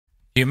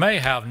You may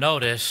have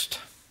noticed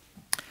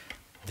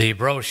the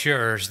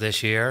brochures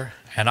this year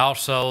and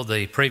also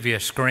the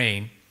previous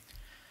screen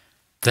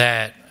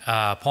that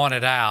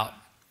pointed out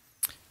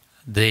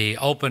the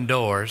open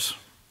doors,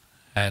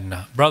 and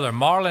Brother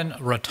Marlon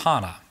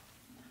Ratana,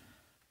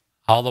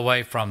 all the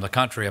way from the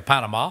country of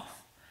Panama,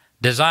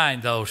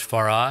 designed those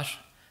for us.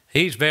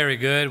 He's very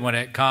good when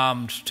it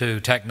comes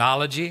to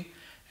technology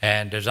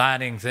and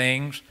designing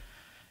things,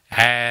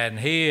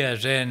 and he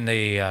is in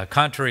the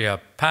country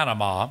of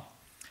Panama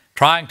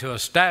trying to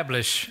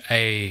establish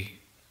a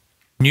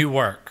new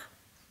work.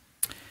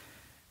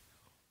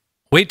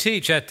 We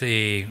teach in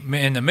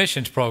the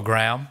missions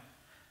program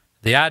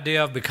the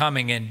idea of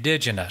becoming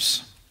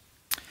indigenous.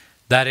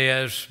 That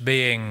is,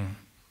 being,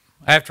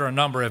 after a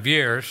number of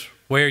years,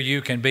 where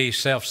you can be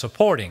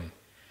self-supporting.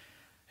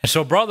 And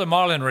so Brother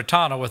Marlon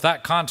Ratana, with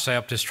that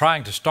concept, is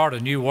trying to start a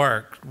new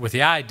work with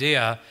the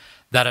idea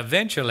that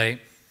eventually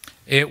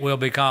it will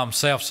become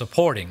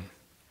self-supporting.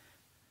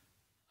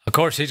 Of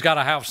course, he's got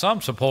to have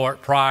some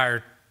support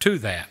prior to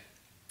that.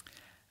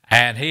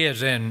 And he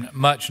is in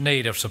much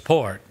need of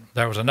support.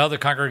 There was another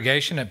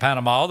congregation in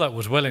Panama that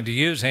was willing to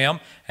use him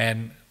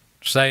and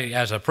say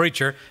as a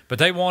preacher, but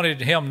they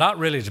wanted him not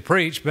really to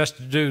preach, but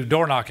to do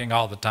door knocking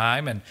all the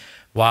time. And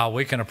while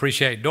we can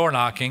appreciate door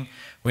knocking,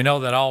 we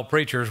know that all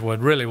preachers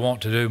would really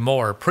want to do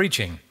more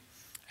preaching.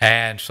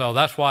 And so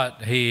that's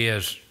what he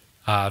is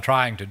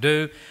trying to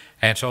do.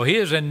 And so he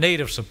is in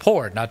need of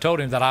support. And I told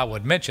him that I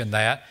would mention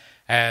that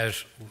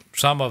as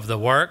some of the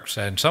works,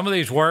 and some of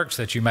these works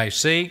that you may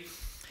see,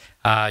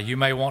 you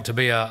may want to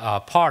be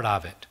a part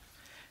of it.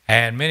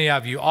 And many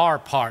of you are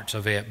parts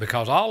of it,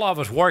 because all of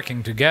us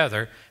working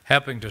together,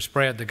 helping to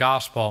spread the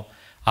gospel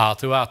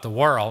throughout the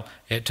world,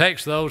 it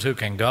takes those who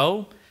can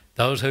go,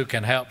 those who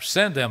can help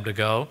send them to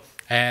go.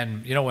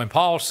 And, you know, when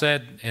Paul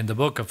said in the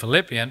book of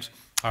Philippians,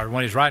 or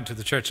when he's writing to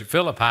the church at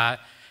Philippi,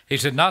 he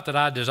said, not that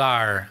I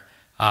desire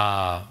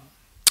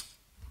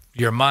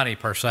your money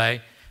per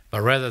se, but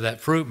rather that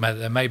fruit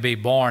that may be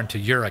born to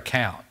your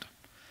account.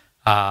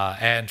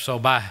 And so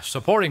by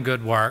supporting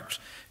good works,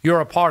 you're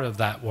a part of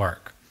that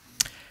work.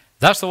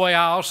 That's the way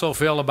I also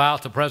feel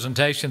about the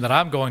presentation that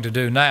I'm going to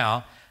do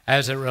now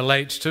as it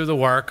relates to the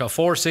work of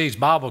Four Seas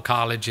Bible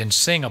College in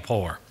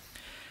Singapore.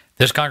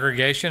 This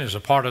congregation is a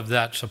part of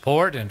that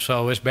support, and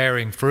so it's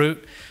bearing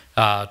fruit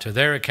to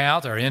their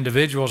account. There are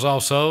individuals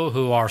also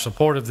who are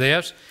supportive of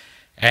this,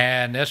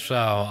 and it's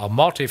a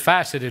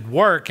multifaceted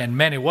work in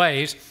many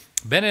ways.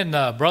 Been in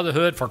the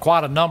brotherhood for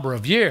quite a number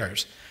of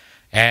years,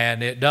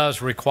 and it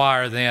does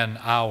require then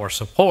our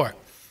support.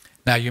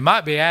 Now you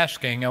might be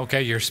asking,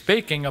 okay, you're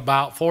speaking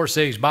about Four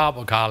Seas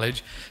Bible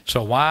College,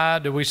 so why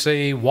do we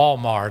see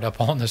Walmart up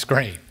on the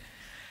screen?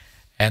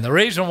 And the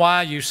reason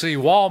why you see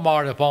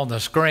Walmart up on the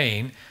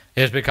screen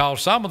is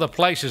because some of the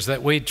places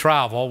that we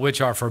travel, which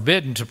are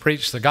forbidden to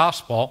preach the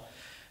gospel,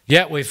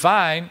 yet we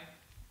find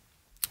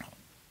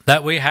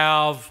that we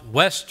have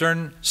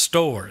Western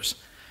stores.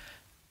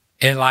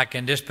 Like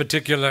in this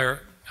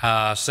particular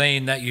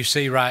scene that you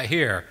see right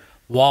here,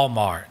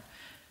 Walmart.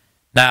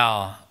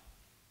 Now,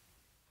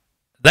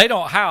 they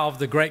don't have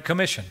the Great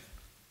Commission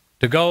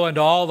to go into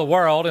all the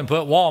world and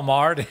put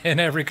Walmart in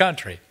every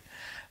country,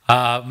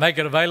 make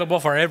it available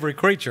for every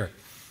creature.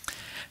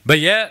 But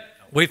yet,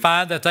 we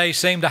find that they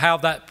seem to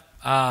have that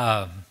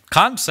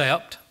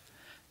concept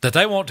that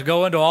they want to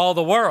go into all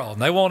the world.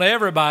 And they want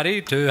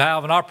everybody to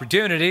have an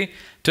opportunity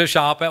to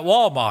shop at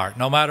Walmart,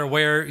 no matter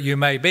where you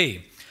may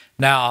be.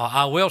 Now,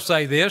 I will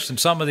say this, in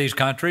some of these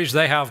countries,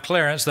 they have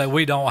clearance that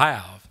we don't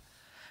have.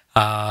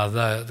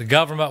 The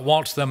government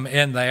wants them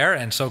in there,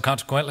 and so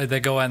consequently they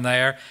go in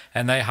there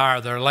and they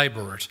hire their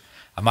laborers.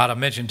 I might have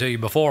mentioned to you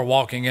before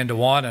walking into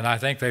one, and I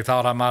think they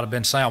thought I might have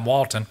been Sam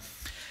Walton,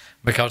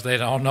 because they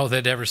don't know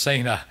they'd ever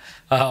seen a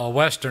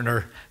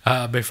Westerner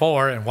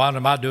before, and what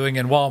am I doing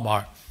in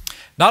Walmart?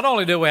 Not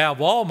only do we have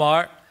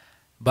Walmart,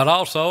 but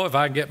also, if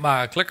I can get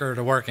my clicker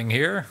to working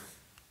here,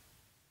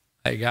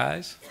 hey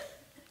guys,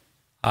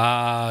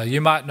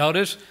 you might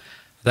notice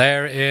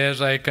there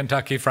is a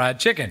Kentucky Fried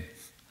Chicken.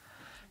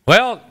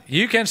 Well,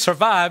 you can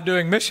survive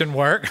doing mission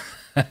work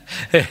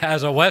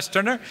as a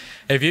Westerner.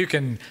 If you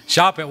can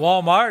shop at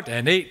Walmart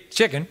and eat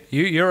chicken,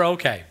 you're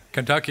okay,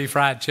 Kentucky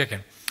Fried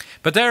Chicken.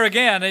 But there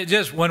again,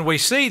 when we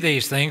see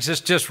these things, it's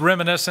just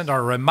reminiscent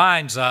or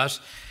reminds us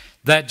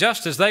that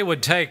just as they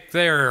would take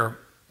their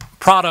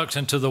products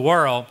into the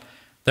world,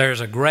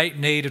 there's a great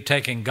need of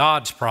taking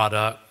God's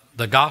product,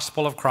 the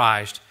gospel of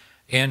Christ,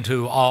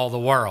 into all the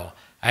world.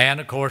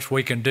 And of course,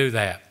 we can do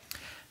that.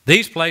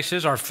 These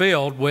places are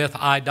filled with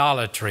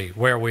idolatry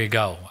where we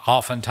go,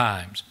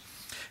 oftentimes.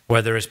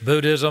 Whether it's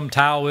Buddhism,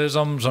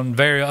 Taoisms, and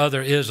various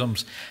other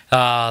isms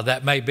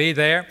that may be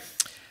there.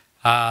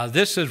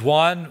 This is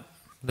one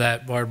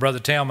that where Brother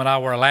Tim and I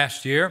were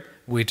last year.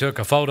 We took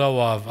a photo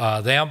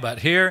of them, but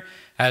here,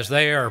 as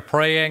they are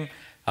praying,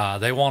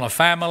 they want a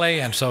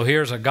family, and so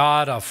here's a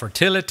God of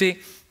fertility,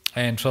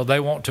 and so they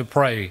want to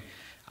pray.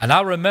 And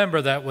I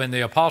remember that when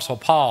the Apostle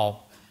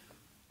Paul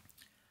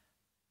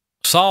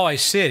saw a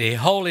city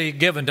wholly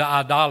given to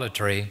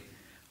idolatry,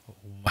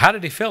 how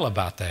did he feel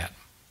about that?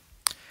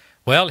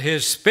 Well,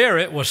 his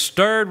spirit was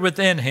stirred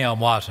within him,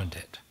 wasn't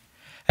it?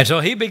 And so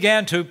he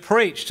began to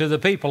preach to the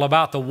people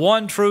about the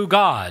one true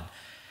God.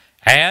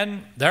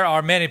 And there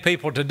are many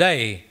people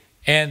today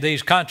in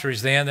these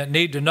countries then that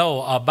need to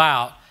know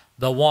about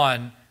the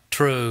one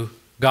true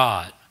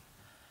God.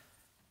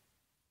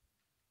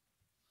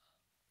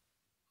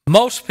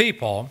 Most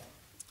people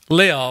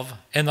live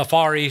in the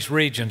Far East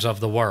regions of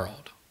the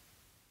world.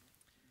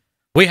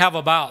 We have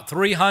about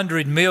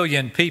 300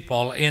 million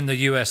people in the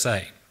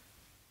USA.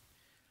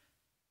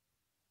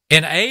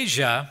 In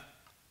Asia,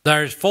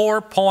 there's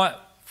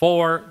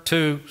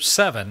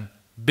 4.427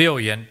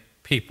 billion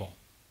people.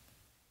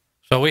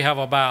 So we have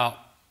about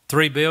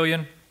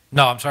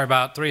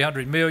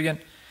 300 million.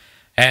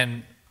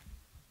 And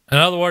in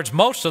other words,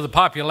 most of the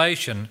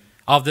population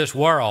of this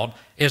world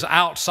is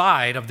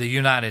outside of the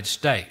United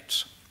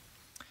States.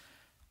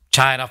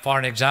 China, for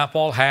an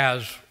example,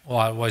 has,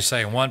 well, what was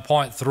saying,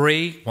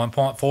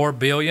 1.4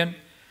 billion.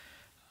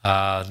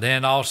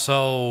 Then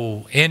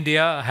also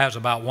India has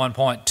about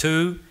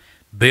 1.2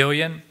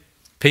 billion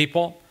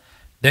people.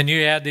 Then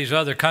you add these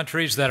other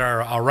countries that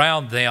are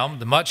around them,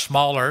 the much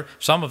smaller,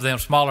 some of them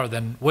smaller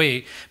than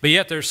we, but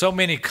yet there's so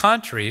many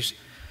countries.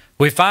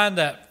 We find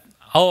that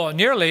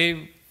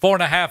nearly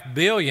 4.5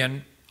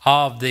 billion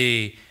of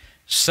the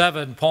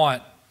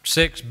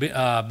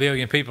 7.6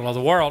 billion people of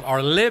the world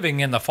are living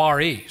in the Far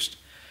East.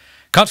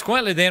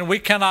 Consequently, then, we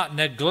cannot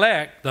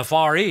neglect the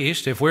Far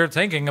East if we're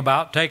thinking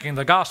about taking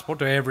the gospel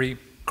to every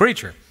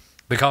creature,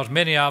 because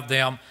many of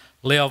them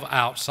live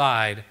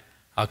outside,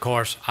 of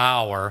course,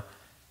 our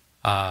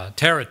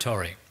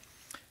territory.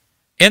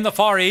 In the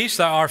Far East,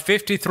 there are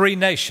 53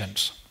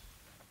 nations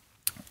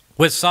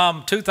with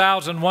some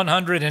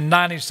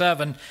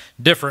 2,197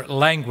 different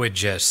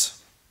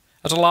languages.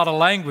 That's a lot of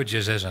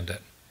languages, isn't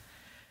it?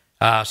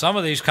 Some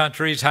of these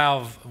countries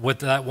have, with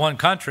that one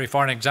country,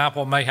 for an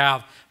example, may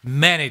have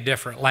many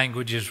different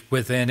languages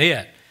within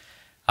it.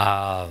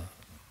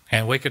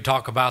 And we could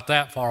talk about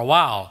that for a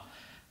while.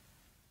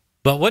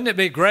 But wouldn't it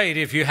be great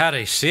if you had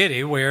a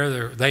city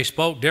where they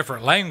spoke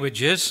different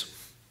languages,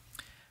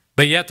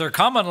 but yet their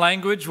common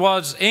language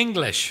was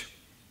English?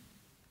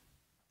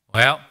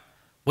 Well,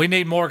 we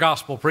need more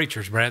gospel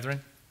preachers,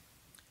 brethren.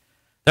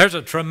 There's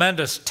a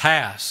tremendous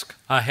task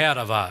ahead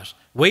of us.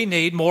 We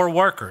need more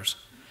workers.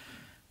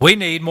 We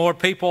need more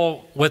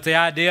people with the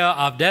idea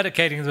of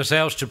dedicating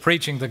themselves to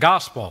preaching the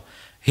gospel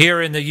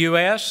here in the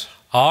U.S.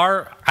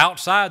 or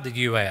outside the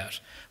U.S.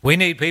 We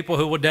need people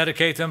who will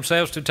dedicate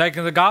themselves to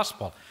taking the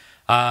gospel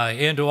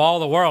into all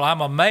the world.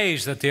 I'm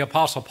amazed that the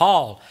Apostle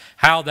Paul,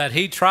 how that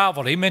he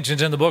traveled. He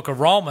mentions in the book of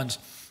Romans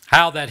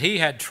how that he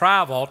had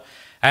traveled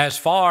as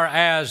far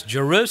as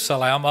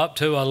Jerusalem up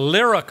to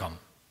Illyricum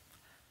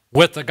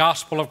with the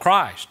gospel of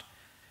Christ.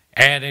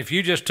 And if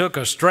you just took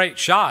a straight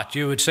shot,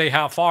 you would see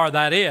how far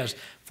that is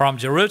from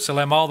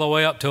Jerusalem all the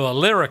way up to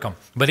Illyricum.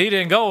 But he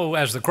didn't go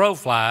as the crow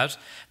flies,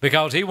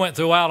 because he went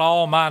throughout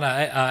all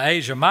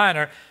Asia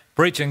Minor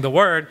preaching the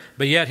word,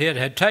 but yet it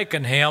had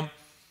taken him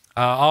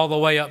all the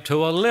way up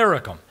to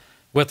Illyricum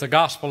with the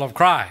gospel of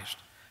Christ.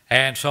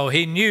 And so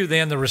he knew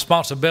then the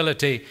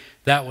responsibility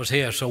that was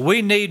his. So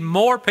we need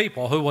more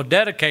people who will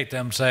dedicate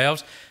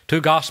themselves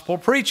to gospel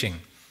preaching.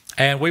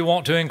 And we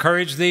want to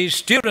encourage these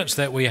students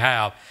that we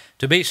have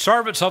to be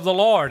servants of the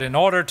Lord in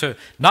order to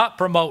not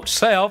promote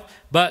self,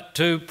 but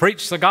to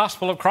preach the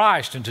gospel of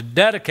Christ and to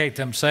dedicate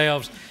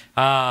themselves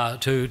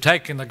to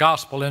taking the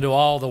gospel into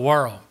all the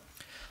world.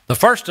 The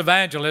first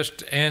evangelist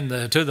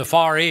to the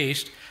Far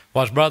East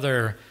was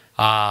Brother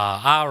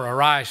Ira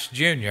Rice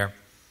Jr.,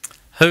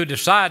 who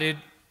decided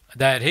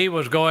that he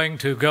was going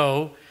to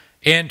go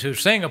into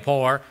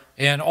Singapore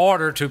in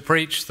order to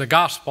preach the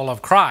gospel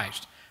of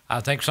Christ. I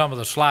think some of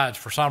the slides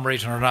for some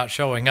reason are not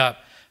showing up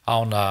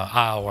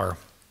on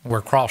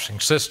we're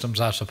crossing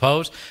systems, I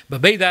suppose.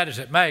 But be that as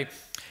it may,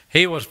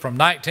 he was from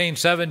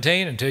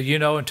 1917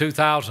 until, in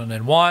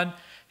 2001.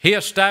 He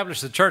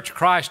established the Church of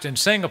Christ in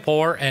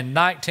Singapore in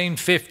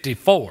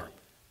 1954.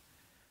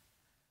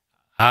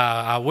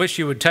 I wish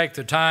you would take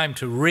the time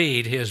to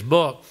read his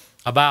book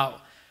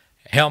about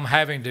him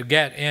having to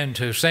get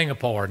into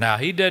Singapore. Now,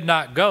 he did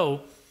not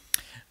go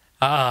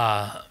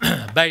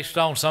based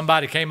on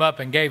somebody came up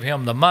and gave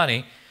him the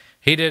money.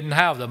 He didn't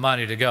have the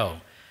money to go.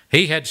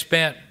 He had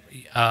spent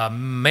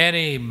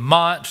many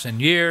months and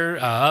years,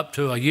 up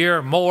to a year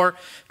or more,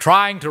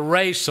 trying to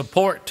raise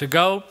support to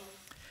go.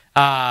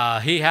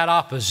 He had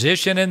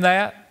opposition in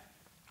that.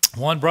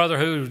 One brother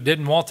who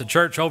didn't want the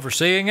church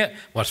overseeing it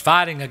was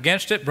fighting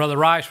against it. Brother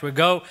Rice would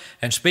go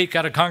and speak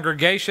at a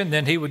congregation.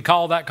 Then he would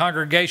call that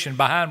congregation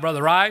behind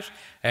Brother Rice,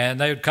 and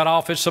they would cut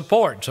off his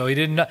support. So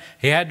he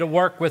had to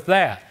work with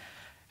that.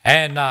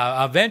 And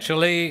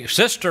eventually,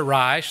 Sister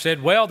Rice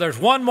said, well, there's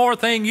one more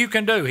thing you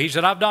can do. He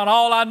said, I've done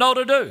all I know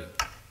to do.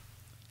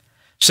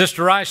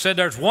 Sister Rice said,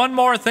 there's one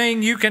more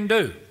thing you can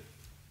do.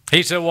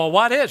 He said, well,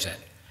 what is it?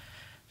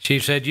 She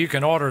said, you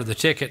can order the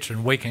tickets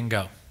and we can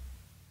go.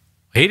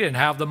 He didn't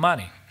have the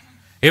money.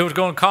 It was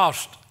going to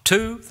cost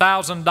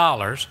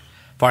 $2,000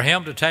 for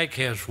him to take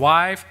his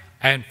wife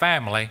and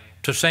family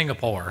to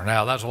Singapore.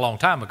 Now, that's a long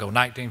time ago,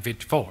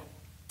 1954.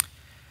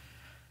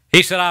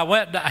 He said, I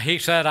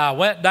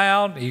went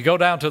down, you go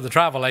down to the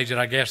travel agent,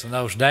 I guess, in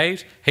those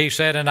days. He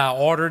said, and I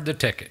ordered the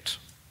tickets.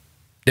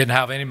 Didn't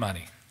have any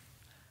money.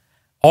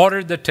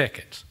 Ordered the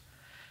tickets.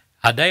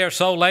 A day or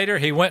so later,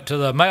 he went to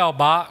the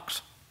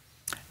mailbox,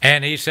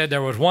 and he said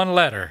there was one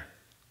letter.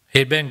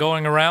 He'd been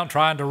going around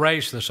trying to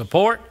raise the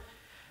support.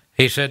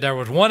 He said there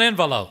was one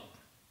envelope.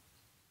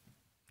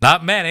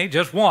 Not many,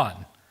 just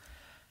one.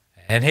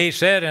 And he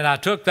said, and I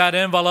took that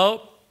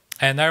envelope,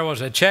 and there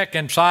was a check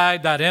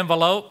inside that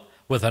envelope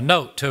with a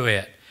note to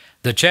it.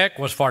 The check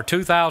was for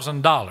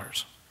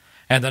 $2,000.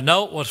 And the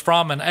note was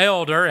from an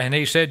elder, and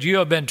he said, you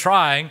have been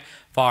trying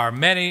for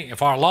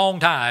a long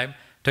time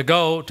to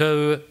go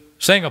to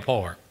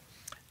Singapore.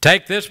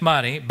 Take this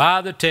money,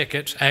 buy the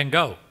tickets, and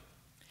go.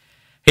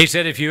 He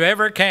said, if you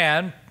ever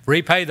can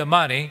repay the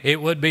money,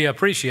 it would be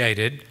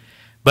appreciated,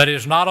 but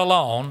it's not a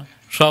loan.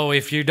 So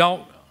if you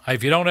don't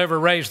ever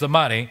raise the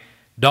money,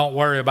 don't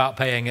worry about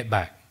paying it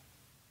back.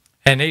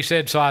 And he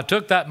said, so I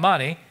took that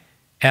money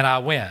and I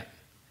went.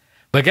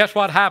 But guess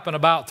what happened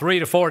about 3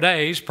 to 4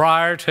 days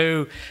prior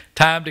to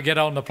time to get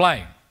on the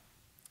plane?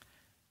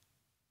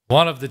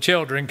 One of the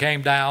children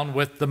came down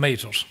with the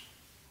measles.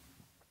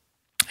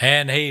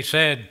 And he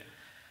said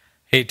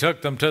he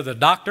took them to the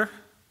doctor,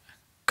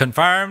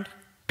 confirmed,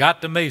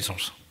 got the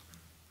measles.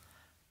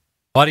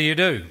 What do you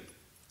do?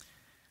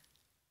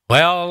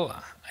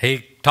 Well,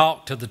 he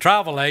talked to the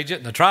travel agent,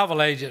 and the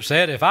travel agent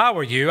said, if I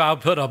were you, I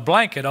would put a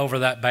blanket over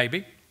that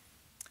baby.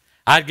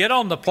 I'd get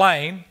on the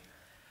plane,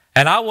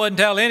 and I wouldn't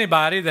tell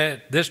anybody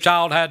that this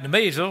child had the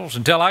measles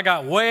until I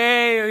got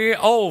way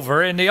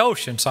over in the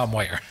ocean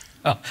somewhere,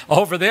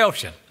 over the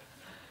ocean.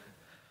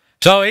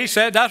 So he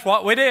said that's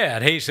what we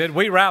did. He said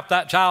we wrapped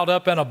that child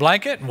up in a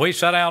blanket and we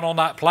sat down on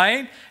that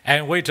plane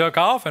and we took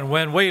off. And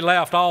when we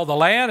left all the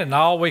land and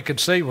all we could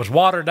see was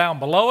water down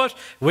below us,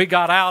 we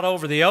got out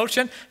over the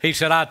ocean. He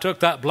said I took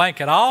that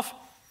blanket off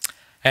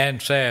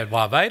and said,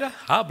 well, Veda,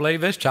 I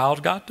believe this child's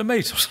got the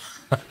measles.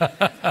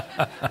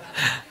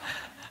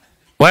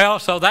 Well,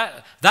 so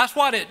that's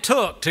what it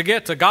took to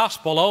get the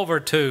gospel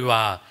over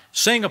to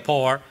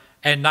Singapore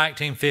in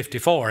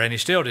 1954. And he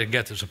still didn't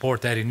get the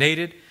support that he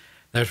needed.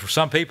 There's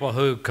some people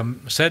who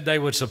said they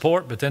would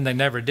support, but then they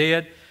never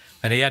did.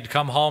 And he had to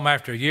come home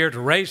after a year to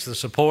raise the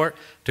support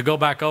to go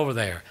back over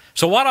there.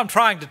 So what I'm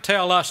trying to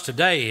tell us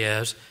today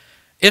is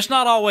it's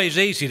not always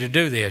easy to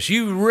do this.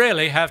 You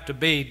really have to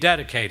be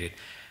dedicated.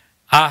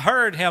 I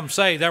heard him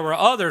say there were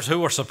others who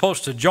were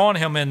supposed to join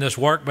him in this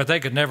work, but they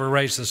could never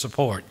raise the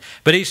support.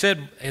 But he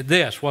said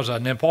this was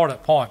an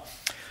important point.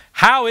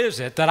 How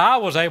is it that I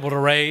was able to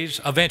raise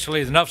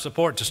eventually enough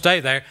support to stay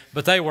there,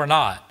 but they were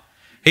not?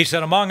 He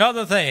said, among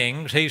other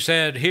things, he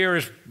said, here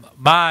is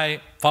my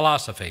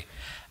philosophy.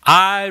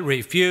 I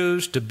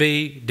refuse to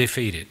be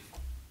defeated.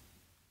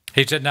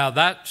 He said, now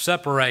that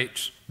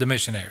separates the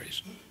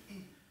missionaries.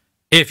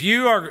 If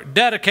you are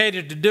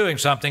dedicated to doing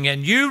something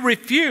and you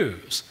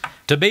refuse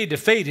to be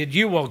defeated,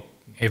 you will,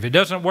 if it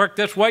doesn't work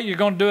this way, you're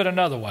going to do it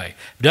another way.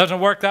 If it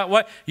doesn't work that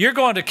way, you're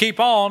going to keep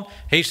on.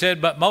 He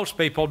said, but most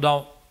people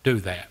don't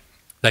do that.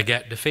 They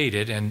get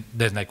defeated and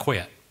then they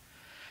quit.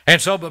 And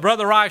so, but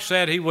Brother Rice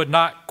said he would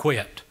not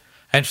quit.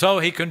 And so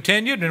he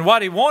continued, and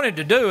what he wanted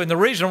to do, and the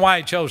reason why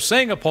he chose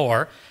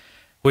Singapore,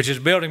 which is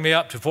building me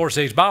up to Four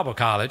Seas Bible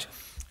College,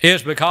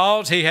 is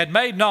because he had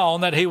made known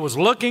that he was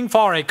looking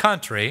for a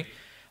country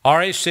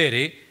or a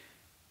city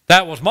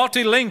that was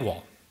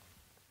multilingual,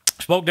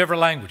 spoke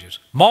different languages,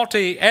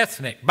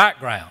 multi-ethnic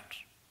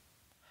backgrounds.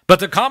 But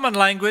the common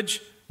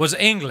language was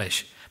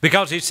English,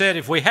 because he said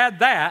if we had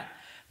that,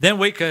 then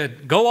we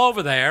could go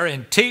over there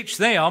and teach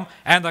them,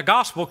 and the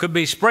gospel could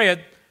be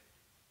spread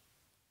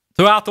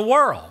throughout the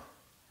world.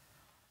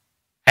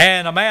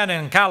 And a man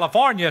in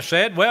California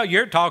said, well,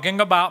 you're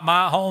talking about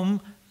my home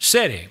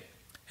city.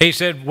 He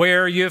said,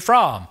 where are you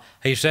from?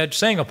 He said,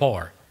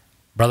 Singapore.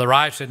 Brother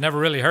Rice had never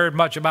really heard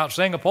much about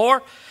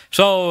Singapore,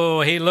 so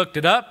he looked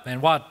it up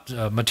and what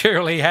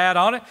material he had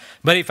on it,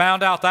 but he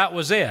found out that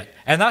was it.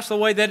 And that's the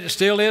way that it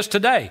still is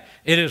today.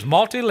 It is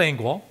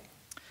multilingual.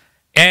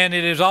 And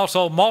it is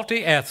also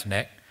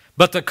multi-ethnic,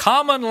 but the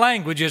common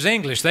language is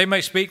English. They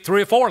may speak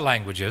 3 or 4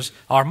 languages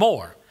or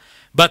more,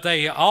 but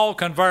they all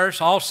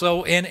converse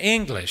also in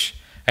English.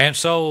 And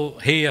so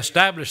he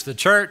established the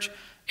church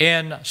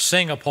in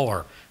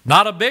Singapore.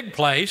 Not a big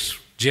place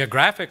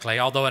geographically,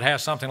 although it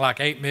has something like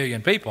 8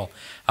 million people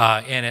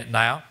in it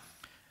now.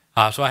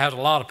 So it has a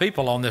lot of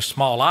people on this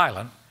small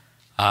island.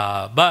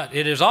 But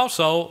it is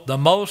also the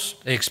most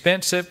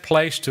expensive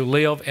place to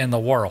live in the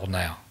world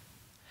now.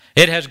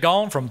 It has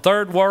gone from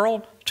third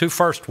world to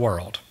first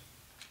world,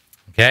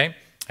 okay?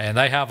 And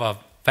they have a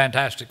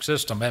fantastic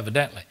system,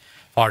 evidently,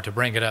 to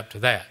bring it up to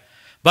that.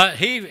 But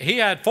he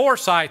had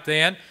foresight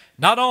then,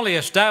 not only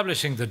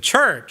establishing the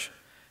church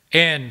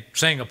in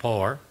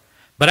Singapore,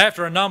 but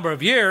after a number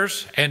of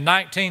years, in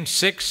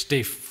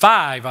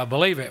 1965, I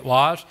believe it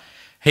was,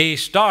 he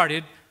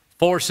started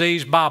Four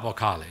Seas Bible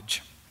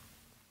College,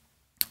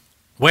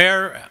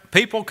 where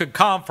people could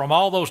come from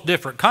all those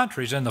different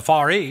countries in the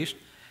Far East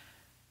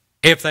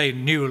if they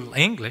knew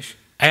English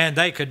and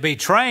they could be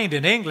trained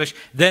in English,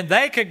 then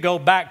they could go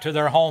back to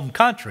their home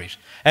countries.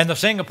 And the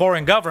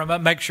Singaporean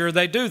government makes sure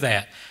they do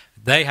that.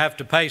 They have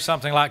to pay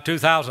something like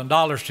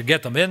 $2,000 to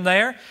get them in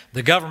there.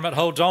 The government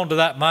holds on to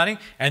that money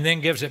and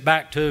then gives it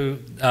back to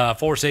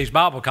Four Seas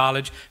Bible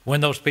College when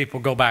those people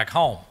go back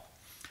home.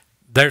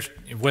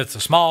 With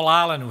a small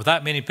island with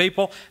that many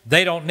people,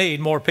 they don't need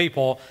more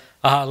people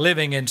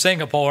living in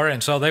Singapore,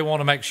 and so they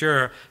want to make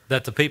sure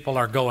that the people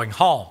are going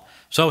home.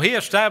 So he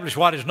established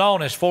what is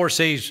known as Four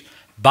Seas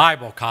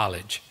Bible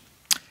College.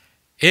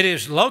 It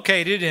is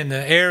located in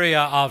the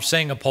area of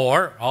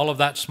Singapore. All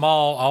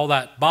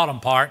that bottom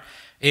part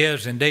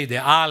is indeed the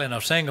island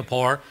of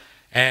Singapore.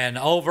 And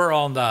over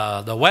on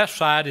the west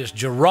side is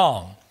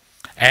Jurong.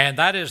 And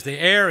that is the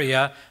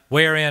area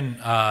wherein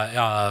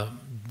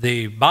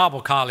the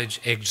Bible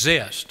College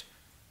exists.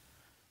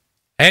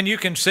 And you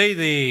can see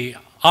the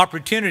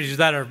opportunities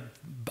that are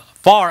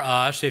for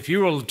us. If you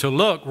were to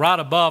look right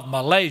above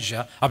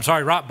Malaysia,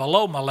 right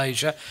below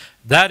Malaysia,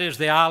 that is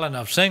the island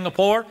of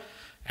Singapore.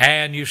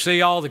 And you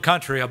see all the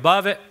country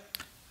above it.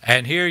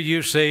 And here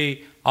you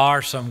see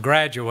are some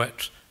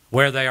graduates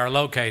where they are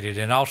located.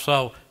 And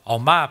also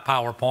on my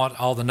PowerPoint,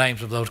 all the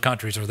names of those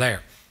countries are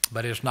there.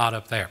 But it's not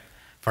up there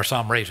for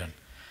some reason.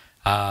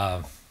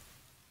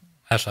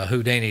 That's a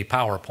Houdini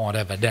PowerPoint,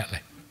 evidently.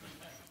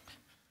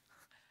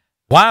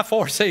 Why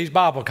Four Seas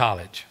Bible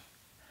College?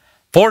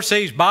 Four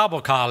Seas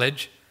Bible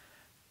College,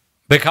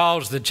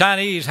 because the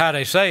Chinese had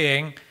a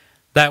saying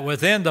that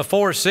within the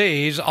four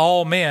seas,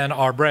 all men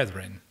are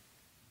brethren.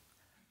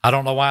 I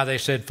don't know why they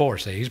said four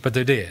seas, but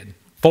they did.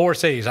 Four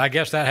seas. I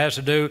guess that has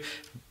to do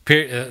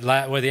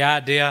with the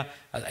idea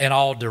in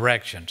all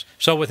directions.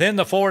 So within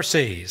the four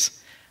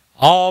seas,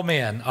 all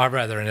men are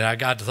brethren. And I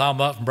got the thumb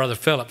up from Brother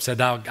Philip,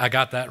 said I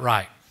got that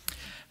right.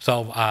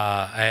 So,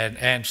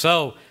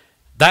 so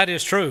that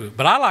is true.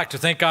 But I like to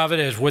think of it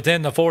as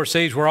within the four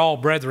seas, we're all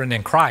brethren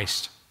in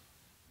Christ,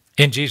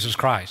 in Jesus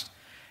Christ.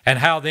 And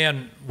how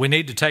then we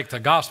need to take the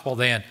gospel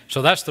then.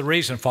 So that's the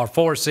reason for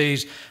Four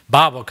Seas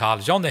Bible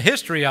College. On the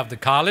history of the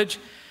college,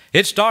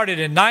 it started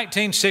in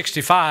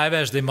 1965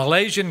 as the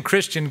Malaysian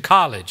Christian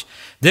College.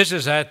 This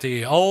is at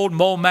the old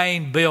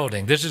Moulmein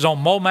building. This is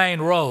on Moulmein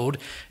Road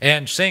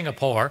in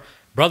Singapore.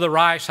 Brother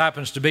Rice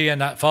happens to be in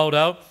that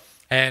photo.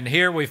 And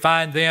here we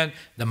find then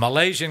the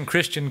Malaysian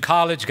Christian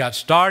College got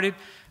started.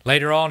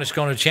 Later on, it's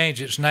going to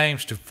change its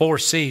names to Four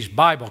Seas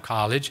Bible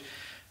College.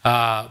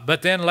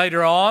 But then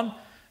later on,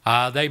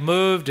 they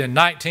moved in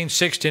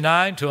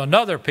 1969 to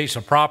another piece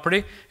of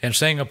property in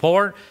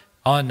Singapore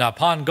on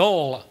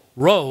Punggol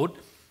Road.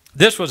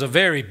 This was a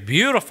very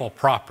beautiful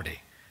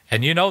property.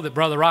 And you know that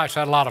Brother Rice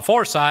had a lot of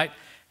foresight.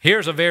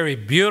 Here's a very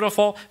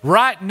beautiful,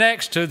 right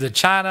next to the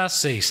China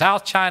Sea,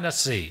 South China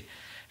Sea.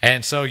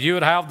 And so you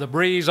would have the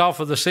breeze off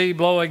of the sea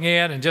blowing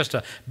in, and just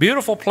a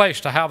beautiful place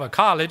to have a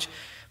college.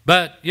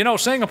 But, you know,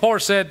 Singapore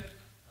said,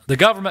 the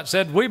government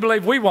said, we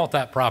believe we want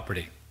that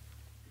property.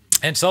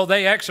 And so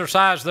they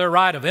exercised their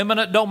right of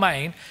eminent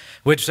domain,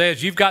 which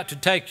says you've got to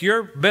take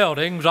your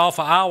buildings off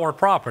of our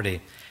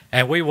property,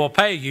 and we will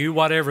pay you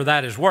whatever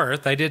that is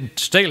worth. They didn't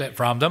steal it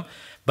from them,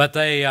 but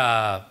they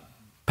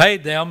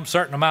paid them a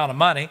certain amount of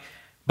money,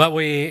 but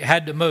we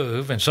had to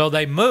move. And so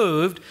they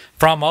moved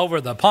from over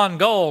the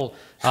Punggol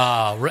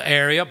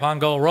area,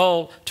 Punggol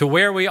Road, to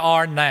where we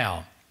are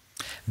now.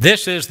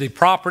 This is the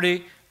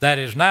property that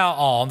is now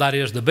owned, that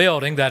is the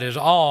building that is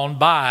owned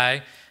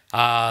by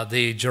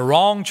the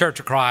Jurong Church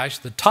of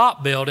Christ. The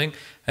top building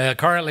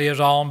currently is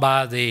owned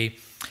by the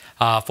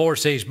Four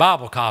Seas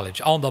Bible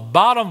College. On the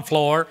bottom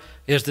floor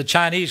is the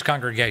Chinese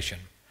congregation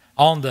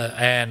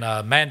and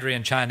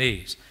Mandarin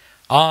Chinese.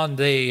 On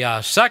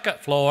the second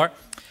floor,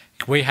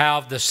 we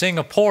have the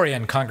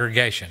Singaporean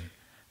congregation,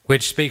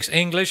 which speaks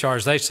English, or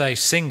as they say,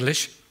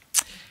 Singlish.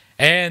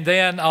 And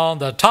then on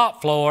the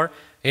top floor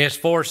is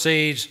Four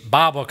Seas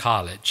Bible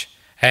College.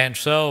 And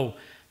so,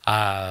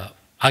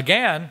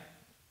 again,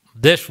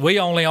 we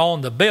only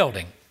own the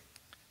building.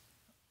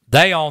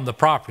 They own the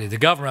property. The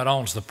government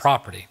owns the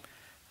property.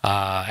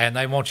 And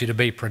they want you to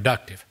be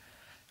productive.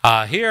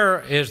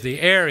 Here is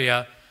the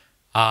area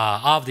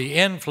of the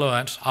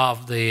influence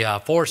of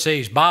the Four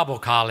Seas Bible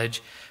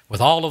College with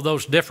all of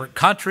those different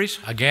countries.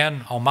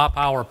 Again, on my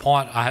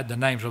PowerPoint, I had the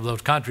names of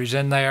those countries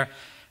in there.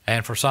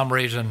 And for some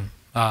reason,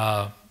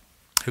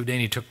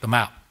 Houdini took them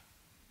out.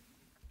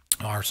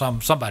 Or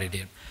somebody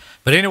did.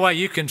 But anyway,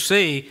 you can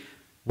see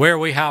where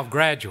we have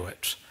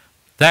graduates.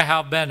 There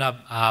have been,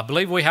 I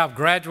believe we have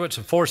graduates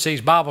of Four Seas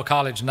Bible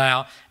College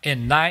now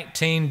in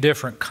 19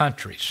 different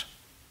countries.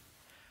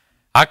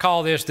 I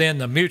call this then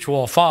the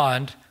mutual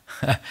fund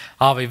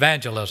of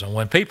evangelism.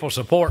 When people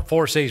support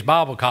Four Seas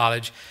Bible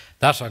College,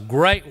 that's a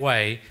great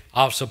way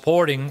of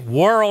supporting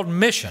world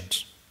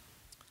missions,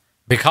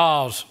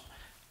 because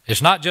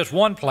it's not just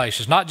one place.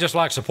 It's not just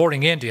like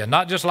supporting India,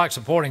 not just like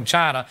supporting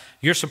China.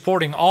 You're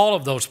supporting all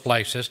of those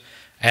places,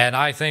 and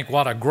I think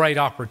what a great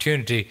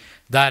opportunity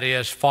that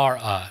is for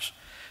us.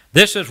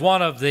 This is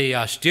one of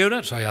the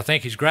students. I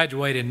think he's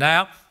graduated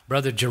now,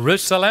 Brother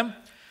Jerusalem.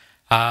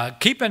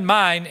 Keep in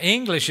mind,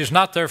 English is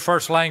not their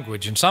first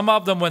language, and some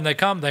of them, when they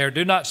come there,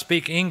 do not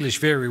speak English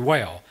very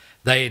well.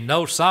 They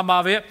know some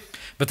of it,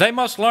 but they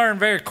must learn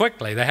very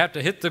quickly. They have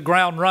to hit the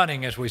ground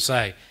running, as we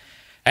say.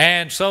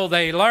 And so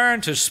they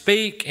learn to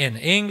speak in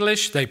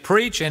English. They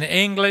preach in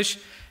English.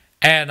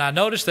 And I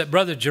noticed that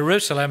Brother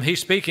Jerusalem, he's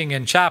speaking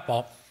in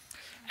chapel,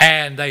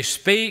 and they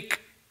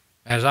speak,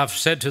 as I've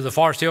said to the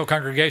Forest Hill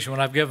congregation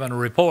when I've given a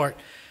report,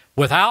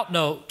 without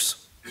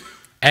notes.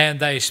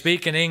 And they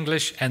speak in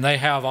English, and they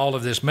have all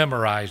of this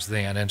memorized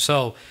then. And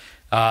so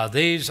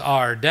these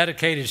are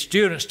dedicated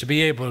students to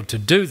be able to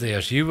do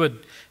this. You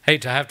would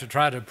hate to have to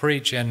try to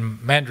preach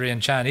in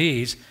Mandarin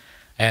Chinese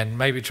and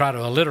maybe try to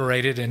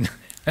alliterate it in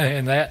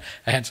that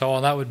and so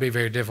on. That would be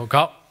very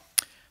difficult.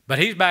 But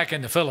he's back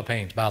in the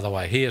Philippines, by the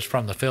way. He is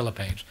from the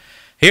Philippines.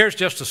 Here's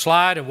just a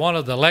slide of one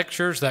of the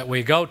lectures that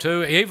we go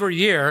to. Every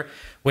year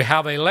we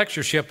have a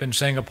lectureship in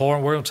Singapore,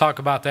 and we're going to talk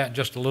about that in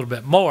just a little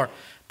bit more.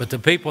 But the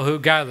people who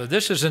gather,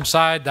 this is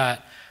inside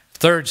that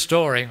third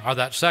story, or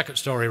that second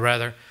story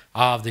rather,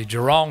 of the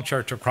Jurong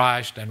Church of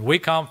Christ. And we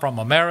come from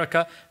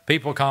America,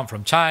 people come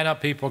from China,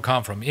 people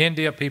come from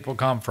India, people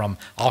come from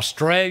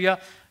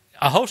Australia,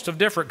 a host of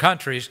different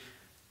countries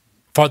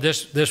for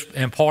this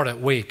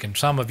important week. And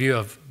some of you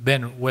have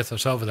been with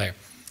us over there.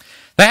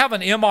 They have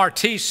an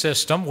MRT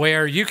system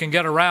where you can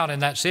get around in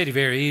that city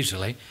very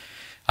easily.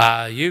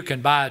 You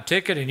can buy a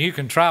ticket and you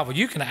can travel.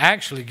 You can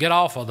actually get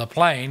off of the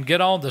plane,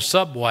 get on the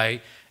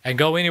subway, and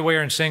go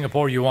anywhere in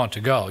Singapore you want to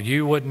go.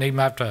 You wouldn't even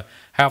have to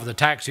have the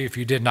taxi if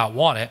you did not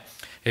want it,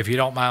 if you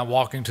don't mind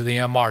walking to the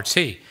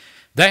MRT.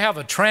 They have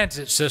a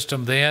transit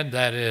system then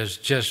that is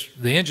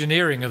just, the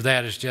engineering of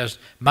that is just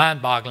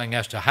mind-boggling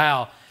as to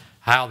how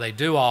they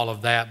do all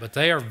of that. But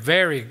they are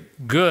very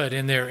good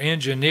in their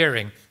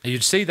engineering.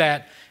 You'd see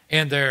that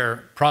in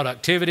their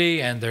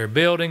productivity and their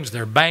buildings,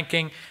 their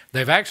banking.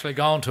 They've actually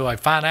gone to a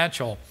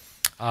financial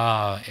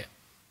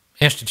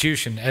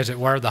institution, as it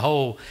were, the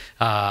whole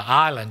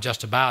island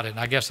just about it. And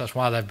I guess that's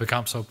why they've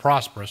become so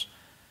prosperous.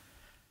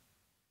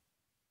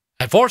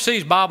 At Four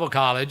Seas Bible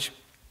College,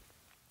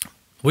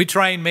 we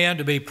train men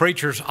to be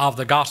preachers of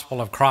the gospel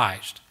of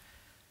Christ.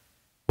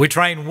 We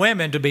train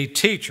women to be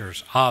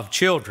teachers of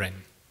children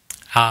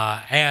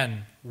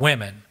and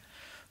women.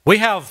 We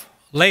have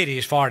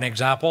ladies, for an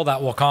example,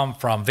 that will come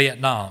from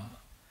Vietnam.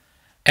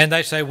 And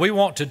they say, we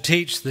want to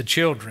teach the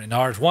children.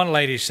 Or as one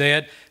lady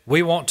said,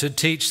 we want to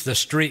teach the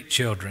street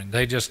children.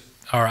 They just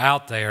are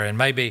out there, and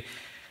maybe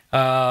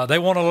they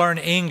want to learn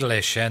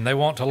English, and they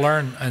want to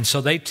learn, and so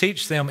they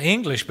teach them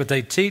English, but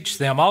they teach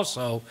them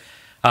also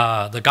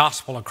the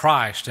gospel of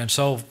Christ. And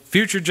so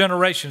future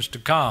generations to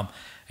come.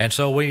 And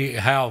so we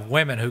have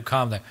women who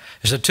come there.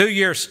 It's a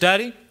 2-year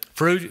study,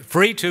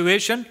 free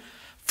tuition,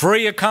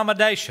 free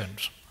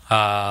accommodations.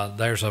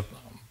 There's a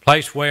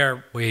place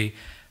where we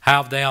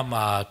have them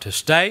to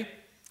stay,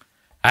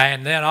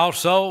 and then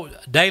also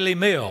daily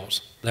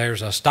meals.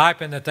 There's a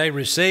stipend that they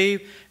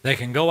receive. They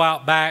can go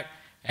out back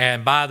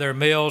and buy their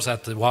meals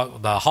at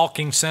the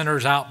hawking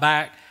centers out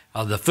back,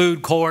 the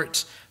food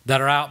courts that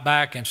are out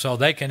back, and so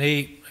they can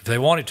eat, if they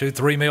wanted to,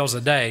 3 meals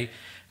a day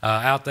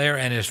out there,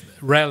 and it's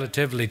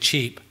relatively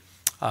cheap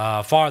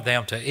for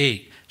them to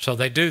eat. So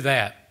they do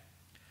that.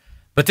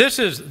 But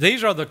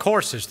these are the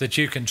courses that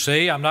you can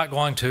see. I'm not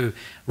going to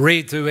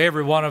read through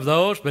every one of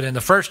those, but in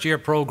the first year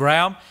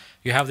program,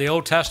 you have the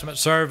Old Testament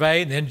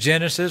survey, and then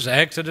Genesis,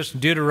 Exodus,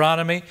 and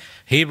Deuteronomy,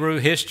 Hebrew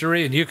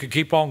history, and you could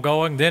keep on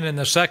going. Then in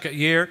the second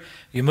year,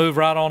 you move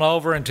right on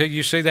over until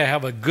you see they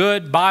have a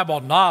good Bible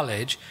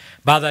knowledge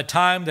by the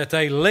time that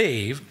they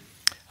leave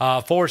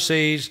Four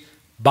Seas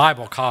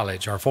Bible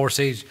College, or Four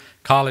Seas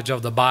College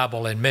of the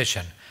Bible and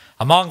Mission.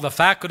 Among the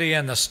faculty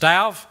and the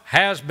staff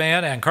has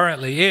been and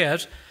currently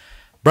is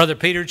Brother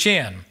Peter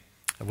Chin.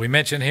 We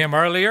mentioned him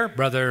earlier.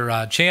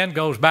 Brother Chin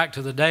goes back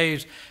to the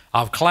days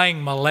of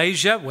Klang,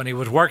 Malaysia, when he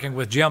was working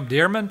with Jim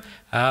Dearman.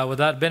 Would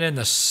that have been in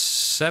the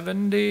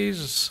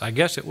 70s? I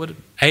guess it would have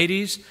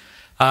 80s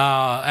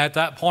at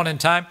that point in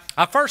time.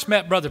 I first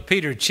met Brother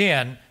Peter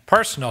Chin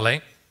personally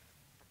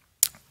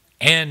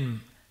in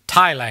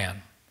Thailand.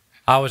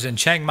 I was in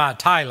Chiang Mai,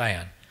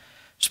 Thailand,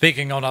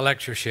 speaking on a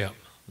lectureship.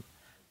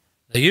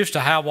 They used to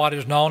have what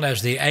is known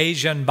as the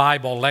Asian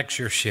Bible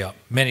Lectureship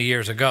many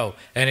years ago,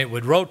 and it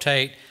would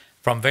rotate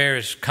from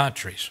various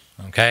countries,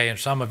 okay? And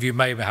some of you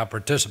may have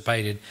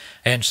participated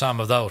in some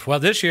of those. Well,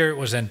 this year it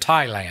was in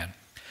Thailand.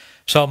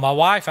 So my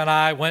wife and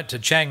I went to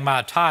Chiang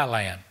Mai,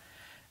 Thailand,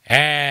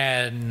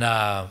 and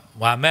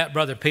I met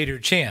Brother Peter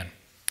Chin.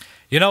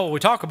 You know, we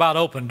talk about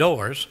open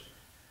doors.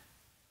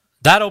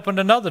 That opened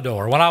another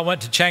door. When I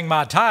went to Chiang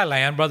Mai,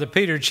 Thailand, Brother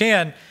Peter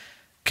Chin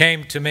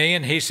came to me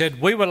and he said,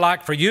 we would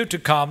like for you to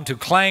come to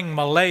Klang,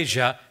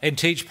 Malaysia and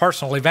teach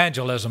personal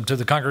evangelism to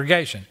the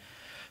congregation.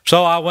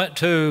 So I went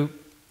to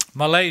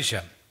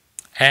Malaysia,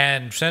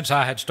 and since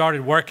I had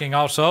started working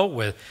also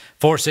with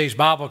Four Seas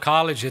Bible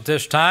College at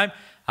this time,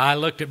 I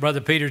looked at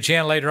Brother Peter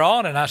Chin later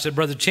on and I said,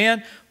 Brother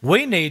Chin,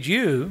 we need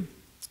you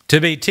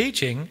to be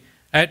teaching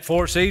at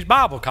Four Seas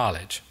Bible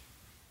College.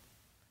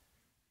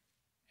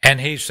 And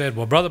he said,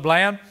 well, Brother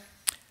Bland,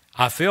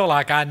 I feel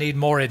like I need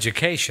more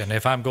education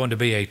if I'm going to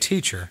be a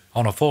teacher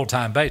on a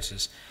full-time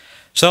basis.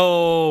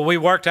 So we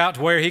worked out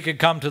to where he could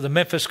come to the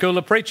Memphis School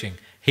of Preaching.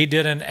 He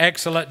did an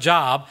excellent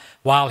job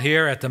while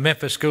here at the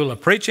Memphis School of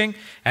Preaching,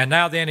 and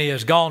now then he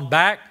has gone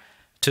back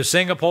to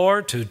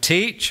Singapore to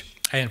teach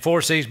in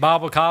Four Seas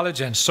Bible College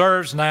and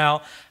serves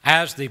now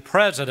as the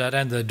president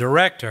and the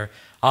director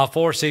of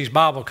Four Seas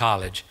Bible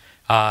College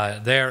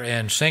there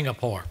in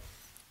Singapore.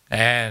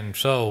 And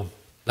so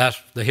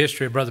that's the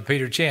history of Brother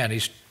Peter Chin.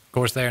 He's, of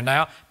course, there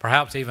now,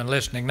 perhaps even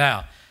listening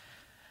now.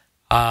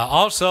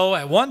 Also,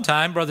 at one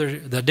time,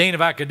 the Dean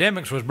of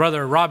Academics was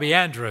Brother Robbie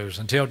Andrews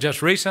until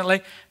just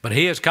recently, but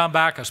he has come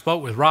back. I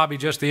spoke with Robbie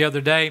just the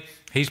other day.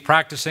 He's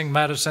practicing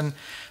medicine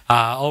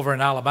over in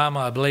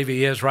Alabama, I believe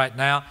he is right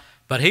now.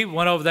 But he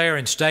went over there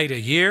and stayed a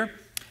year.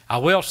 I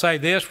will say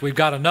this, we've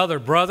got another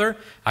brother.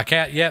 I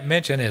can't yet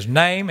mention his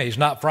name. He's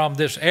not from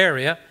this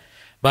area.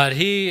 But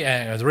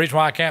the reason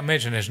why I can't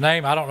mention his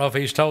name, I don't know if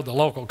he's told the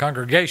local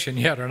congregation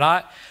yet or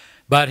not,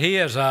 but he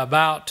is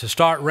about to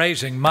start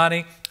raising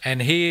money,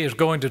 and he is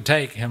going to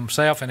take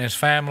himself and his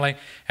family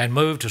and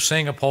move to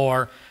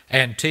Singapore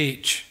and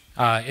teach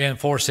in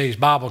Four Seas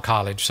Bible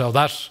College. So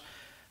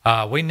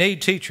we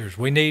need teachers.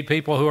 We need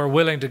people who are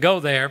willing to go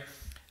there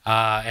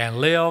and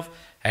live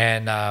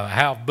and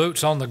have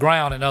boots on the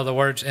ground, in other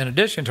words, in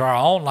addition to our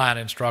online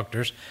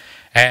instructors.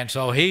 And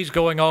so he's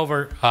going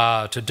over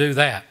to do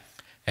that.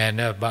 And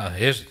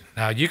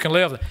now you can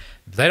live.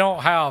 They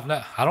don't have,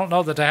 I don't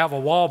know that they have a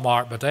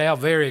Walmart, but they have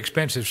very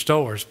expensive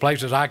stores,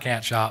 places I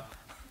can't shop,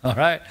 all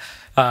right,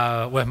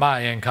 with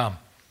my income.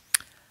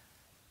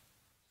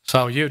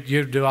 So you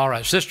do all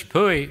right. Sister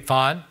Pui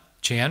Fan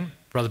Chin,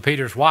 Brother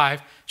Peter's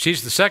wife,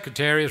 she's the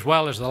secretary as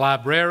well as the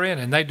librarian,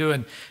 and they do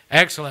an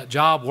excellent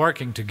job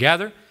working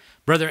together.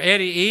 Brother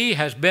Eddie E.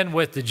 has been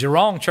with the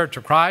Jurong Church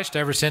of Christ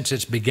ever since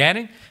its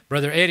beginning.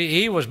 Brother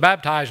Eddie E. was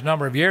baptized a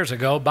number of years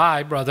ago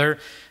by Brother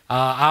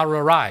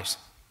Ira Rice.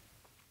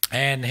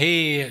 And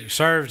he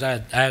served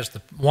as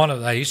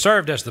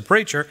the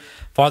preacher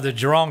for the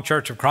Jurong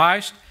Church of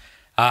Christ.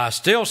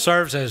 Still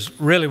serves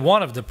as really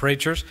one of the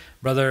preachers.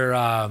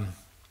 Brother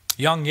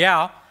Young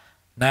Yao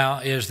now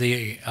is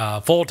the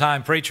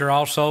full-time preacher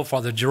also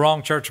for the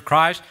Jurong Church of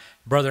Christ.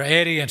 Brother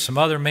Eddie and some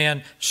other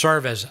men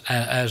serve as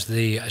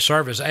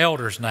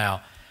elders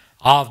now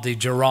of the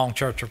Jurong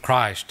Church of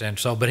Christ. And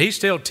so, but he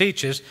still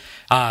teaches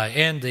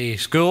in the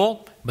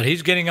school, but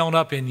he's getting on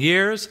up in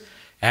years.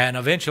 And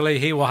eventually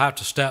he will have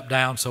to step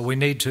down, so we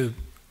need to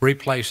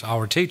replace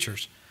our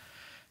teachers.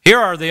 Here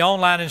are the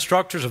online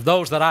instructors of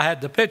those that I had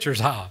the pictures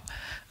of.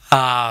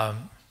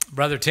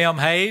 Brother Tim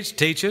Hayes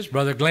teaches.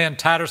 Brother Glenn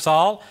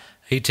Tattersall,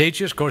 he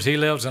teaches. Of course, he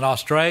lives in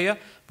Australia.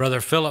 Brother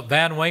Philip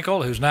Van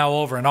Winkle, who's now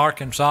over in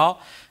Arkansas.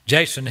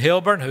 Jason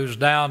Hilburn, who's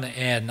down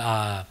in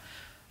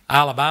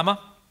Alabama.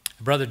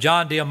 Brother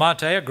John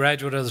Diamante, a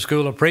graduate of the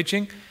School of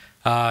Preaching.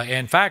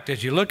 In fact,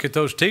 as you look at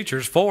those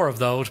teachers, 4 of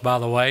those, by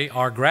the way,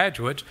 are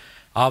graduates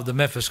of the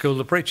Memphis School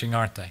of Preaching,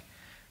 aren't they?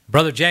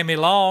 Brother Jamie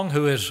Long,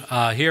 who is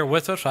here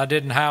with us, I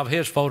didn't have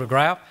his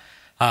photograph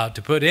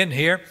to put in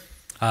here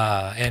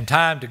in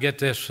time to get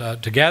this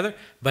together,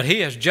 but he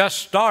has just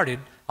started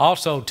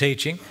also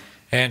teaching,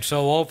 and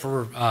so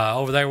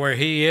over there where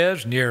he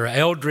is, near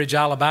Eldridge,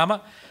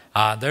 Alabama,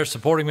 they're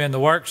supporting me in the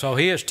work, so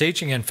he is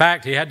teaching. In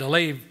fact, he had to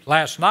leave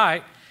last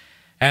night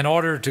in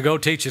order to go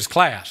teach his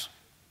class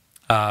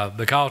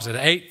because at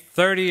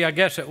 8:30, I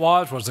guess it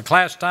was the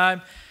class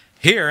time.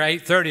 Here,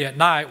 8:30 at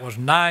night was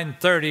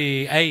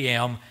 9:30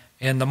 a.m.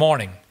 in the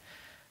morning.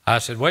 I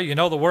said, well, you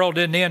know, the world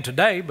didn't end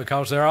today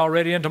because they're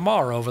already in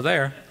tomorrow over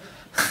there.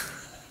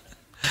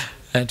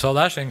 And so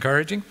that's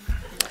encouraging.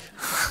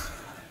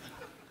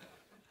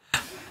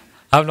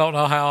 I don't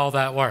know how all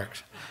that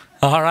works.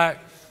 All right.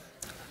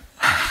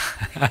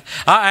 I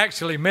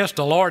actually missed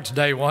the Lord's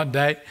Day one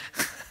day.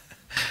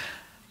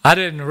 I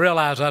didn't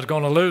realize I was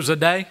going to lose a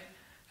day.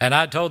 And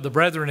I told the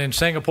brethren in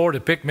Singapore to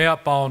pick me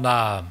up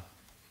on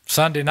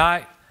Sunday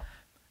night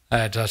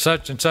at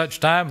such and such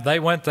time. They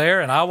went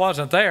there and I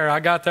wasn't there. I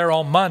got there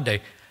on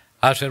Monday.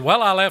 I said,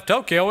 well, I left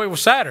Tokyo. It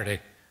was Saturday.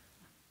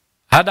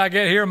 How'd I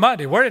get here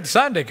Monday? Where did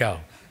Sunday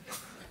go?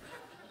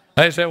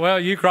 They said, well,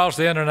 you crossed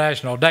the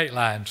international date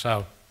line.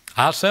 So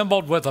I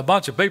assembled with a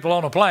bunch of people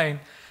on a plane.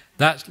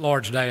 That's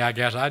Lord's Day, I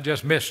guess. I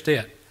just missed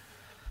it.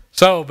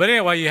 So, but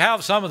anyway, you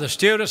have some of the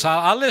students.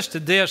 I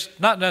listed this,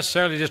 not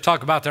necessarily just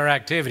talk about their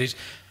activities,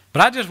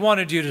 but I just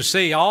wanted you to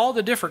see all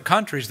the different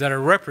countries that are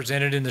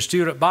represented in the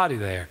student body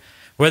there,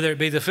 whether it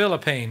be the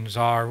Philippines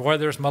or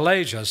whether it's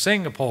Malaysia,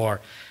 Singapore,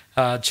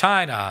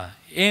 China,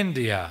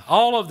 India,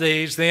 all of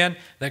these then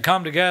that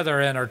come together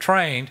and are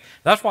trained.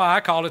 That's why I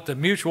call it the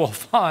mutual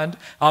fund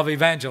of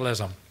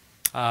evangelism,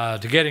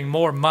 to getting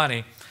more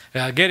money,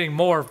 getting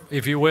more,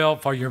 if you will,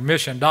 for your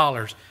mission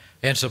dollars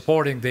in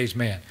supporting these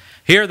men.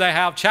 Here they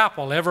have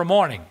chapel every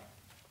morning,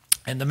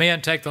 and the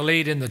men take the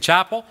lead in the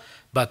chapel,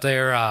 but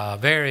they're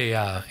very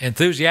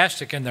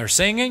enthusiastic in their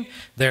singing.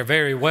 They're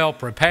very well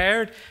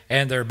prepared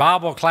in their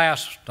Bible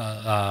class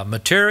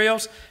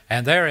materials,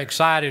 and they're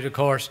excited, of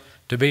course,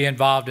 to be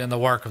involved in the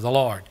work of the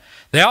Lord.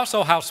 They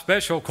also have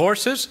special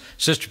courses.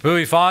 Sister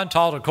Pui Fan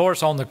taught a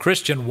course on the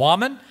Christian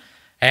woman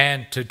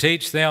and to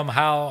teach them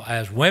how,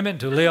 as women,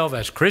 to live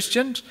as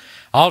Christians.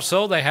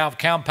 Also, they have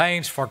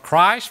campaigns for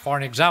Christ. For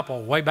an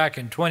example, way back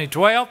in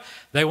 2012,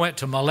 they went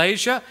to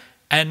Malaysia.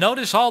 And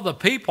notice all the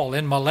people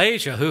in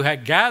Malaysia who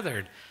had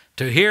gathered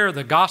to hear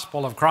the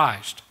gospel of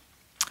Christ.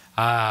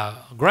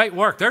 Great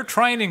work. They're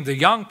training the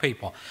young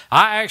people.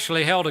 I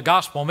actually held a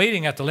gospel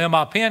meeting at the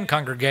Lima Pen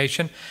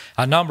congregation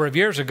a number of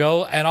years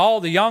ago, and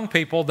all the young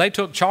people, they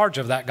took charge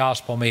of that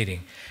gospel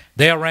meeting.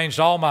 They arranged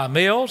all my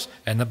meals,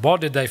 and what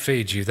did they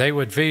feed you? They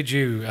would feed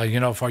you,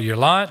 for your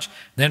lunch,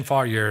 then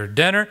for your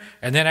dinner,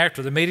 and then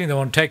after the meeting, they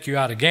want to take you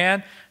out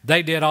again.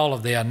 They did all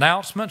of the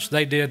announcements.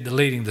 They did the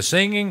leading, the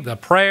singing, the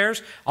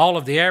prayers, all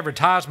of the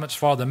advertisements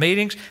for the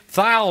meetings.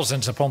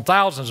 Thousands upon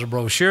thousands of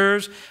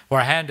brochures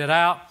were handed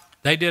out.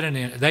 They did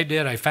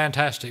a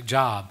fantastic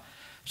job.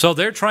 So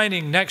they're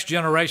training next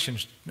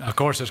generations, of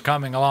course, is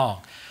coming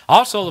along.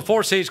 Also, the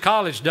Four Seas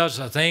College does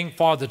a thing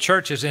for the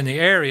churches in the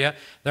area.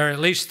 There are at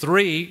least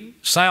 3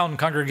 sound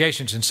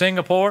congregations in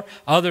Singapore,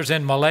 others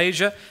in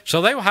Malaysia.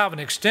 So they will have an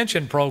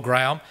extension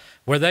program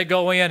where they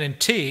go in and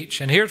teach.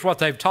 And here's what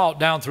they've taught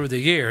down through the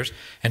years.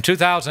 In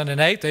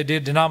 2008, they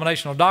did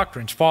denominational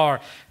doctrines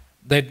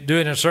they do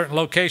it in a certain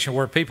location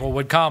where people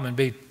would come and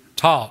be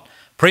taught.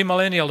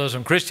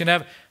 Premillennialism, Christian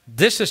evidence.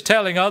 This is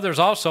telling others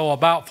also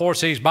about Four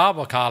Seas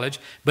Bible College,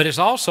 but it's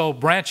also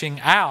branching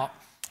out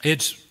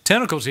its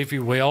tentacles, if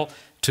you will,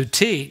 to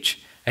teach,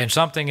 and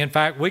something, in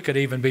fact, we could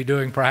even be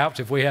doing, perhaps,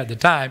 if we had the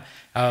time,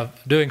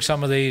 doing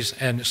some of these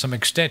and some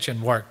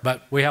extension work,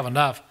 but we have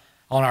enough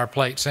on our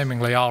plate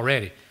seemingly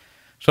already.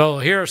 So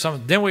here are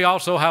some. Then we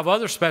also have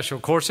other special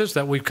courses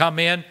that we've come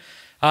in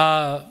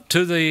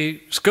to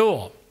the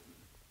school.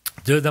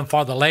 Do them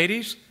for the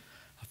ladies.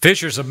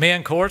 Fishers of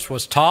Men course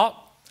was taught.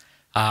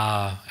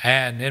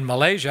 And in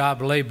Malaysia, I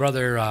believe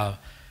Brother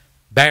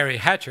Barry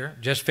Hatcher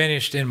just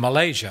finished in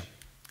Malaysia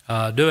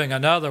doing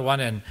another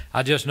one. And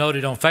I just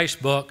noted on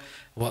Facebook,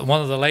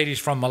 one of the ladies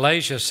from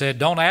Malaysia said,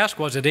 don't ask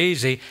was it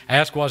easy,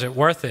 ask was it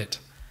worth it.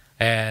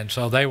 And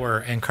so they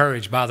were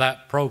encouraged by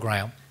that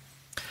program.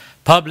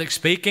 Public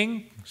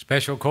speaking,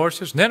 special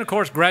courses. And then, of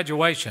course,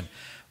 graduation.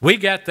 We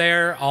get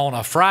there on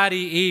a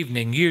Friday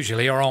evening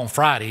usually, or on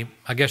Friday.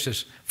 I guess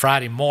it's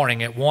Friday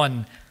morning at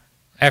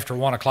after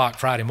 1 o'clock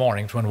Friday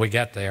mornings when we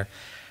get there.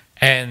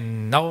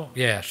 And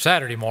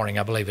Saturday morning,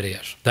 I believe it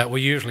is, that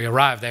we usually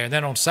arrive there. And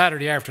then on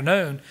Saturday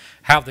afternoon,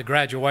 have the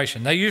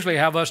graduation. They usually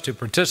have us to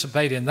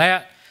participate in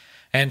that.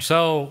 And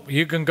so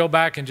you can go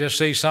back and just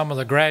see some of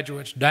the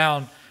graduates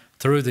down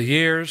through the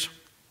years.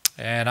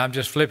 And I'm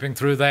just flipping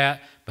through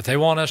that. But they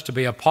want us to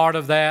be a part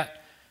of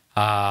that.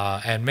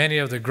 And many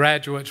of the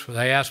graduates,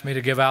 they asked me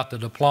to give out the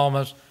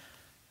diplomas.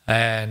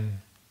 And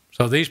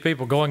so these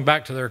people going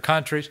back to their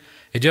countries,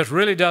 it just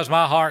really does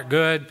my heart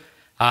good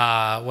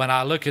when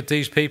I look at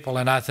these people,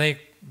 and I think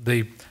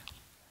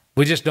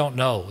we just don't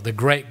know the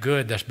great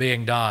good that's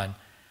being done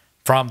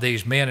from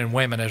these men and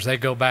women as they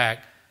go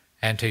back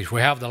and teach.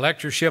 We have the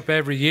lectureship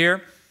every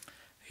year.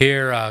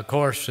 Here, of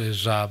course,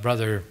 is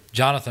Brother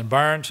Jonathan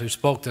Burns, who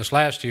spoke this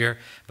last year,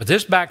 but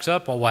this backs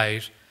up a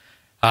ways.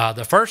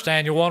 The first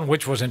annual one,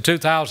 which was in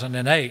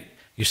 2008,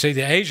 you see,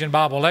 the Asian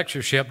Bible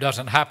lectureship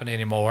doesn't happen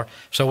anymore,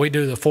 so we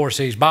do the Four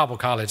Seas Bible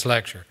College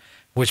lecture,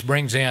 which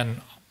brings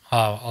in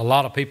a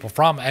lot of people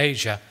from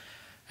Asia,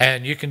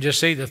 and you can just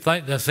see the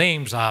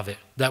themes of it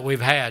that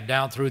we've had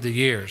down through the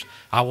years.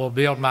 I will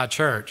build my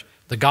church,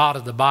 the God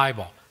of the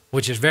Bible,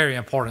 which is very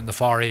important in the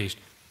Far East.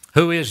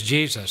 Who is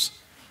Jesus?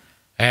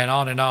 And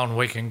on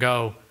we can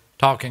go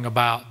talking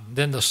about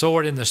then the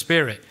sword in the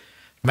Spirit,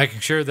 making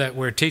sure that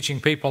we're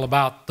teaching people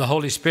about the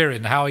Holy Spirit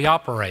and how He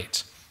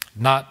operates,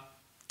 not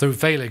through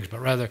feelings,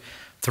 but rather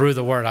through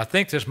the Word. I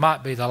think this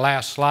might be the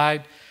last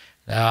slide.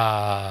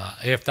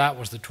 If that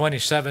was the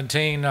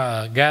 2017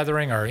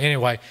 gathering, or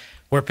anyway,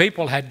 where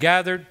people had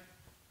gathered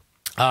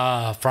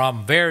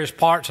from various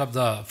parts of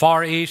the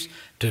Far East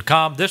to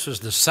come. This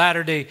was the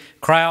Saturday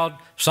crowd.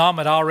 Some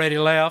had already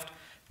left,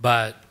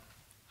 but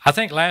I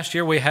think last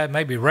year we had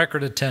maybe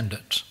record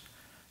attendance,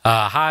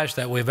 highest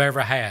that we've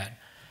ever had.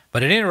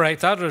 But at any rate,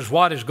 that is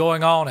what is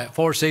going on at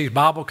Four Seas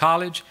Bible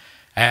College,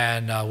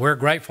 and we're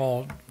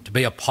grateful to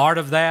be a part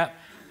of that,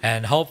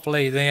 and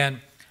hopefully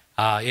then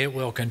it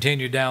will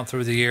continue down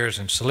through the years,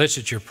 and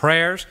solicit your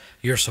prayers,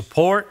 your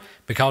support,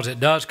 because it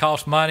does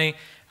cost money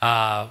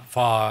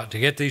to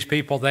get these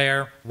people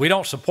there. We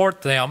don't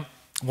support them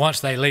once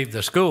they leave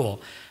the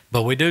school,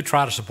 but we do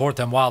try to support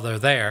them while they're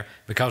there,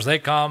 because they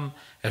come,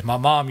 as my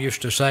mom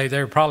used to say,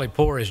 they're probably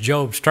poor as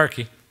Job's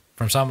turkey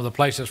from some of the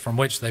places from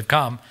which they've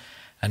come.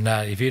 And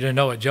if you didn't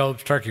know it,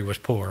 Job's turkey was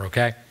poor,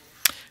 okay?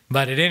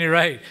 But at any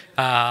rate,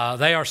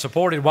 they are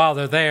supported while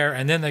they're there,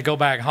 and then they go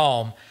back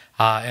home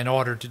in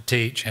order to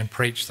teach and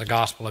preach the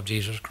gospel of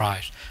Jesus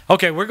Christ.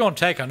 Okay, we're going to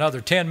take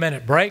another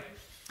 10-minute break.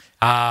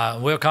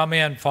 We'll come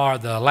in for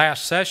the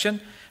last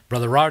session.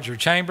 Brother Roger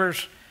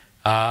Chambers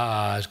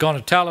is going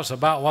to tell us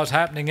about what's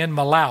happening in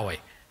Malawi.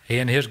 He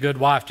and his good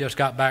wife just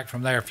got back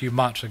from there a few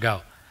months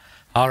ago.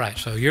 All right,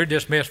 so you're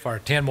dismissed for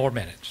 10 more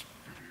minutes.